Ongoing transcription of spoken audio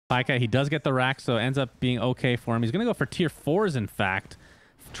Pajkatt, he does get the rack, so it ends up being okay for him. He's going to go for tier 4s, in fact,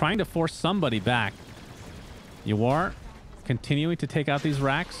 trying to force somebody back. Yawar continuing to take out these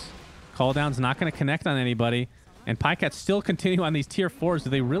racks. Call down's not going to connect on anybody. And Pajkatt still continue on these tier 4s. Do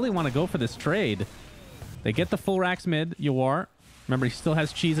they really want to go for this trade? They get the full racks mid. Yawar. Remember, he still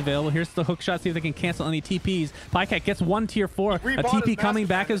has cheese available. Here's the hook shot. See if they can cancel any TPs. Pajkatt gets one tier 4. A TP coming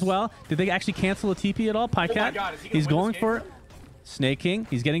back as well. Did they actually cancel a TP at all? Pajkatt, he's going for snaking.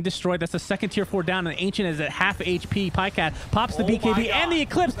 He's getting destroyed. That's the second tier 4 down. And Ancient is at half HP. Pajkatt pops the BKB and the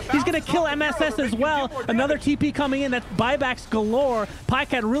Eclipse. He's going to kill MSS as well. Another TP coming in. That's buybacks galore.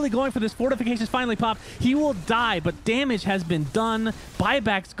 Pajkatt really going for this. Fortifications finally pop. He will die, but damage has been done.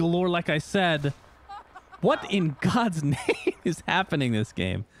 Buybacks galore, like I said. What in God's name is happening this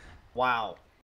game? Wow.